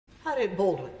Harriett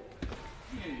Baldwin.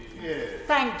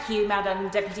 Thank you, Madam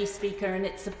Deputy Speaker, and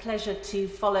it's a pleasure to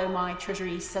follow my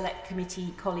Treasury Select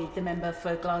Committee colleague, the member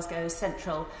for Glasgow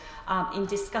Central, in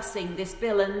discussing this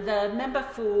bill. And the member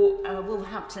for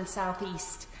Wolverhampton South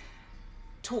East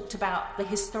talked about the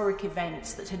historic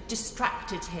events that had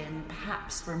distracted him,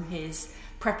 perhaps from his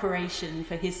preparation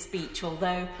for his speech,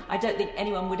 although I don't think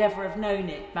anyone would ever have known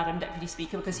it, Madam Deputy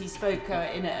Speaker, because he spoke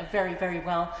in a very, very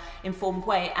well informed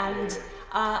way. And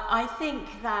I think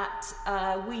that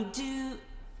we do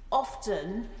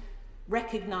often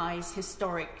recognise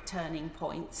historic turning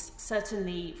points.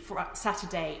 Certainly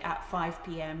Saturday at 5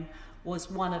 p.m.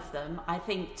 was one of them. I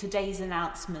think today's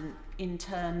announcement in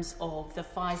terms of the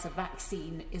Pfizer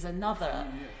vaccine is another.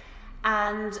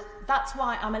 And that's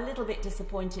why I'm a little bit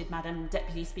disappointed, Madam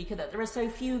Deputy Speaker, that there are so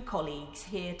few colleagues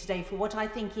here today for what I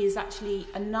think is actually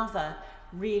another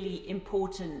really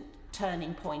important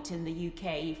turning point in the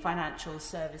UK financial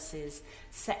services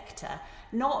sector.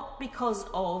 Not because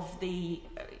of the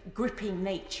gripping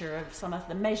nature of some of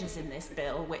the measures in this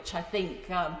bill, which I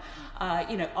think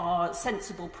are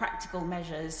sensible, practical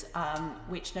measures,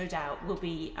 which no doubt will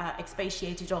be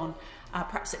expatiated on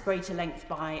perhaps at greater length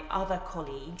by other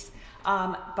colleagues.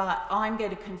 But I'm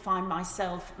going to confine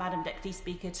myself, Madam Deputy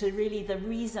Speaker, to really the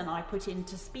reason I put in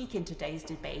to speak in today's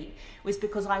debate was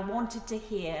because I wanted to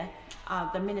hear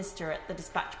the Minister at the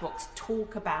dispatch box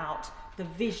talk about the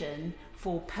vision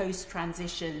for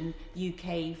post-transition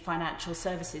UK financial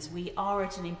services. We are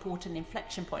at an important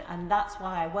inflection point, and that's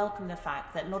why I welcome the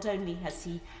fact that not only has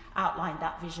he outlined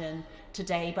that vision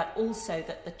today, but also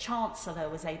that the Chancellor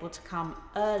was able to come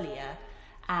earlier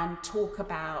and talk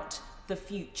about the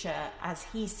future as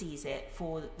he sees it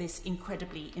for this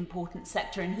incredibly important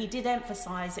sector. And he did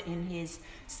emphasise in his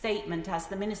statement, as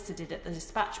the Minister did at the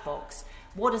dispatch box,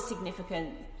 what a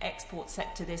significant export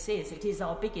sector this is. It is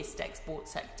our biggest export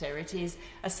sector. It is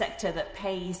a sector that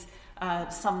pays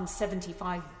some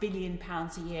 £75 billion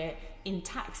a year in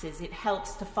taxes. It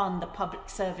helps to fund the public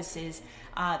services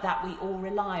that we all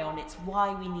rely on. It's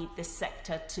why we need this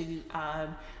sector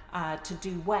to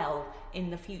do well in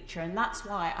the future. And that's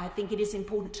why I think it is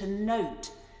important to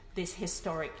note this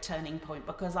historic turning point,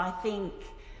 because I think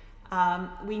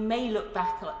we may look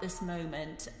back at this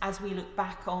moment as we look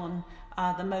back on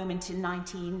the moment in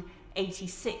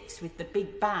 1986 with the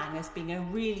Big Bang as being a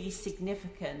really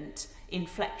significant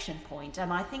inflection point.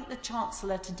 And I think the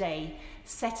Chancellor today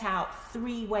set out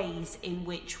 3 ways in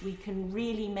which we can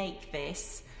really make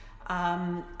this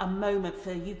a moment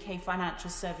for UK financial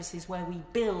services where we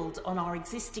build on our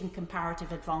existing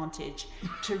comparative advantage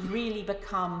to really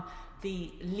become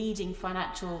the leading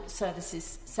financial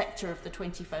services sector of the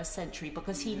 21st century,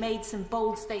 because he made some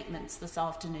bold statements this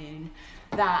afternoon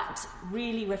that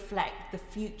really reflect the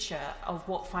future of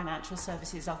what financial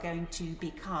services are going to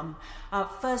become.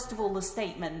 First of all, the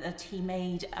statement that he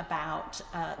made about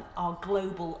our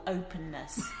global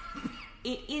openness.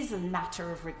 It is a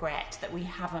matter of regret that we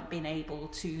haven't been able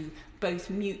to both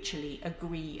mutually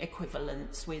agree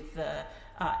equivalence with the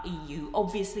EU.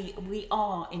 Obviously, we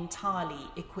are entirely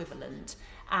equivalent,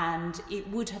 and it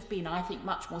would have been, I think,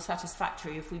 much more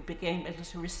satisfactory if we'd been able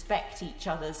to respect each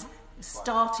other's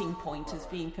starting point as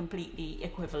being completely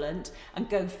equivalent and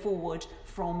go forward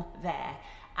from there.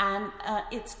 And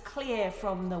it's clear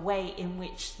from the way in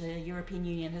which the European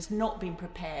Union has not been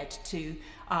prepared to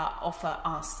offer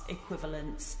us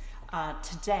equivalence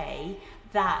today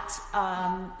that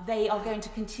they are going to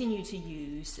continue to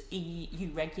use EU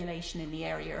regulation in the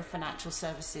area of financial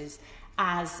services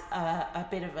as a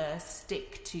bit of a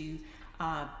stick to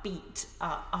beat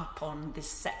up on this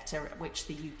sector at which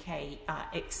the UK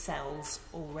excels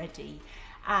already.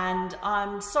 And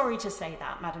I'm sorry to say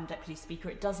that, Madam Deputy Speaker,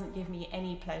 it doesn't give me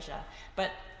any pleasure, but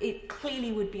it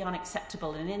clearly would be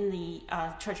unacceptable. And in the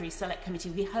Treasury Select Committee,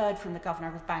 we heard from the Governor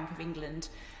of the Bank of England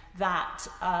that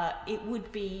it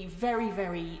would be very,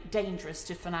 very dangerous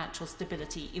to financial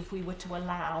stability if we were to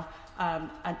allow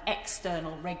an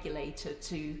external regulator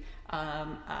to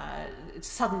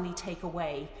suddenly take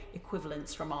away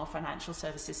equivalence from our financial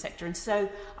services sector. And so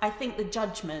I think the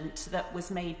judgment that was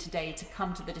made today to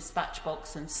come to the dispatch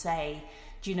box and say,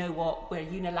 do you know what, we're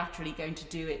unilaterally going to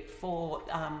do it for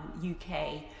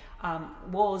UK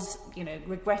was,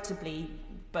 regrettably,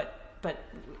 but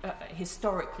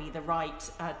historically the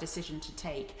right decision to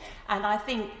take. And I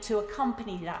think to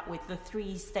accompany that with the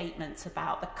 3 statements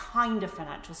about the kind of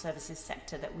financial services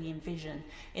sector that we envision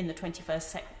in the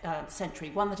 21st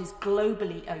century, one that is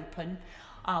globally open,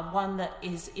 one that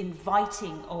is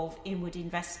inviting of inward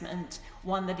investment,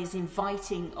 one that is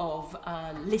inviting of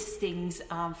listings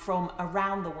from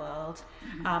around the world,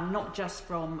 not just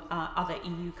from other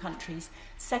EU countries.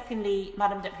 Secondly,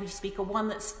 Madam Deputy Speaker, one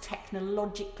that's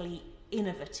technologically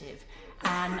innovative.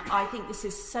 And I think this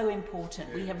is so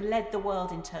important. We have led the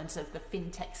world in terms of the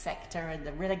fintech sector and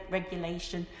the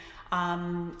regulation,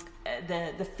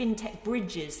 the fintech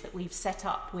bridges that we've set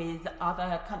up with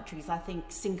other countries. I think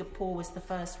Singapore was the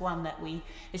first one that we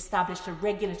established a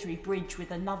regulatory bridge with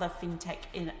another fintech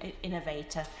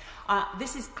innovator.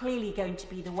 This is clearly going to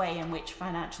be the way in which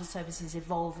financial services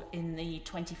evolve in the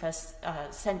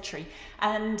 21st century.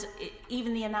 And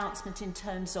even the announcement in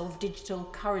terms of digital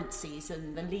currencies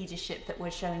and the leadership that we're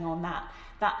showing on that,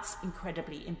 that's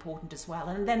incredibly important as well.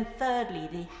 And then thirdly,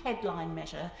 the headline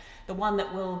measure, the one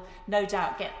that will no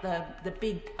doubt get the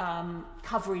big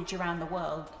coverage around the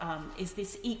world, is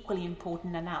this equally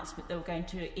important announcement that we're going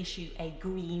to issue a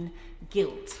green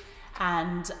gilt.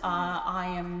 And I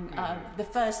am the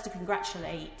first to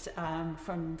congratulate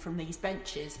from these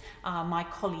benches my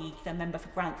colleague, the member for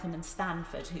Grantham and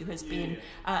Stanford, who has been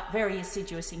very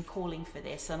assiduous in calling for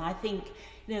this. And I think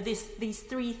these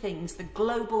three things, the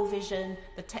global vision,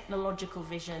 the technological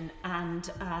vision, and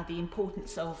the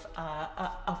importance of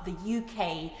the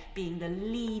UK being the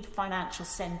lead financial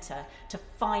centre to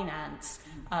finance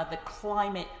the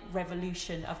climate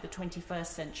revolution of the 21st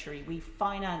century. We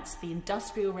finance the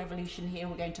industrial revolution here,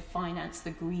 we're going to finance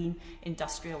the green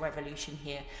industrial revolution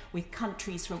here, with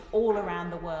countries from all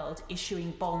around the world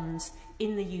issuing bonds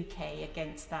in the UK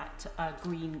against that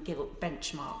green gilt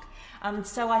benchmark.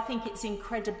 So I think it's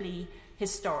incredibly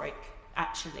historic,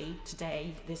 actually,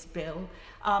 today, this bill.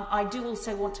 I do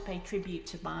also want to pay tribute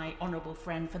to my honourable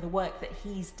friend for the work that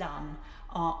he's done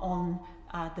on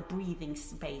the breathing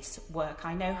space work.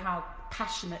 I know how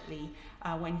passionately,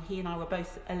 when he and I were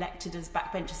both elected as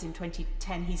backbenchers in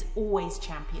 2010, he's always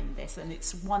championed this, and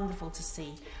it's wonderful to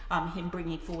see him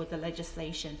bringing forward the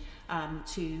legislation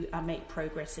to make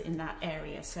progress in that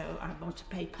area. So I want to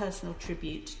pay personal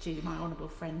tribute to my honourable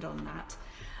friend on that.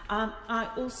 I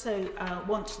also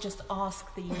want to just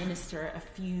ask the Minister a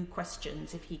few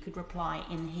questions, if he could reply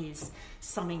in his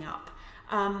summing up.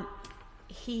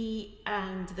 He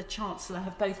and the Chancellor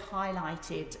have both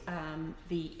highlighted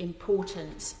the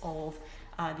importance of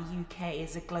the UK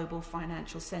as a global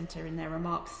financial centre in their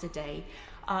remarks today.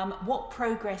 What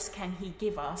progress can he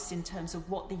give us in terms of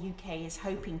what the UK is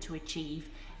hoping to achieve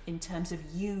in terms of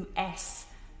US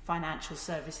financial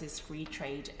services free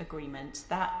trade agreement?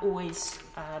 That always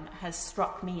has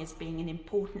struck me as being an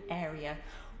important area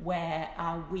where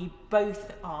we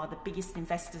both are the biggest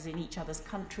investors in each other's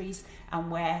countries,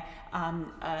 and where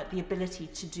the ability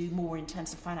to do more in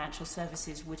terms of financial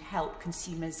services would help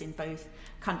consumers in both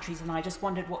countries. And I just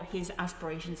wondered what his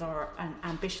aspirations are and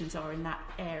ambitions are in that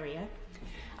area.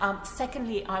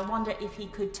 Secondly, I wonder if he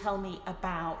could tell me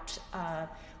about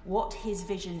what his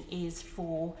vision is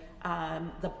for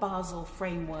the Basel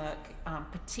framework,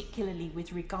 particularly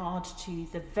with regard to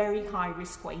the very high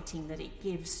risk weighting that it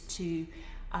gives to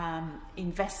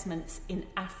investments in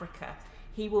Africa.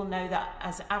 He will know that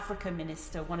as Africa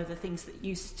Minister, one of the things that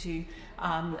used to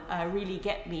really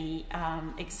get me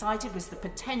excited was the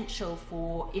potential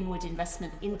for inward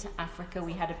investment into Africa.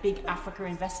 We had a big Africa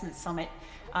Investment Summit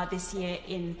this year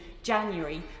in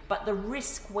January, but the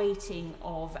risk weighting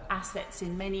of assets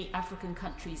in many African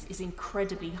countries is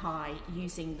incredibly high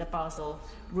using the Basel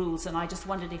rules, and I just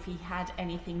wondered if he had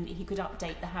anything that he could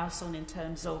update the House on in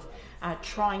terms of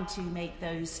trying to make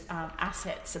those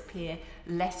assets appear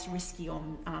less risky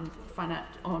on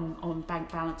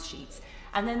bank balance sheets.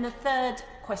 And then the third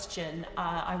question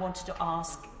I wanted to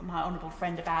ask my honourable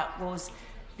friend about was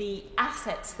the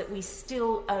assets that we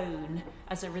still own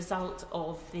as a result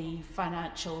of the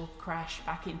financial crash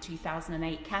back in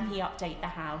 2008. Can he update the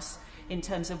House in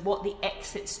terms of what the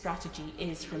exit strategy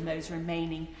is from those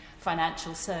remaining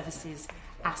financial services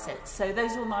assets? So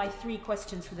those were my three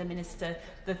questions for the Minister.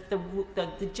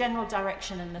 The general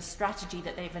direction and the strategy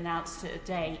that they've announced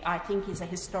today, I think, is a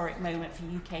historic moment for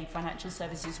UK financial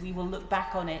services. We will look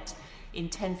back on it in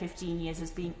 10-15 years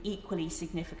as being equally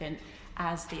significant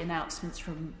as the announcements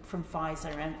from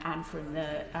Pfizer and from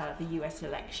the US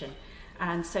election.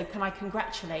 And so can I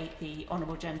congratulate the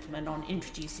honourable gentleman on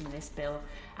introducing this bill,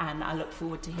 and I look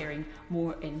forward to hearing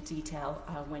more in detail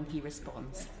when he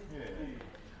responds.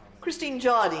 Christine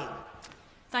Jardine.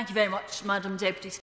 Thank you very much, Madam Deputy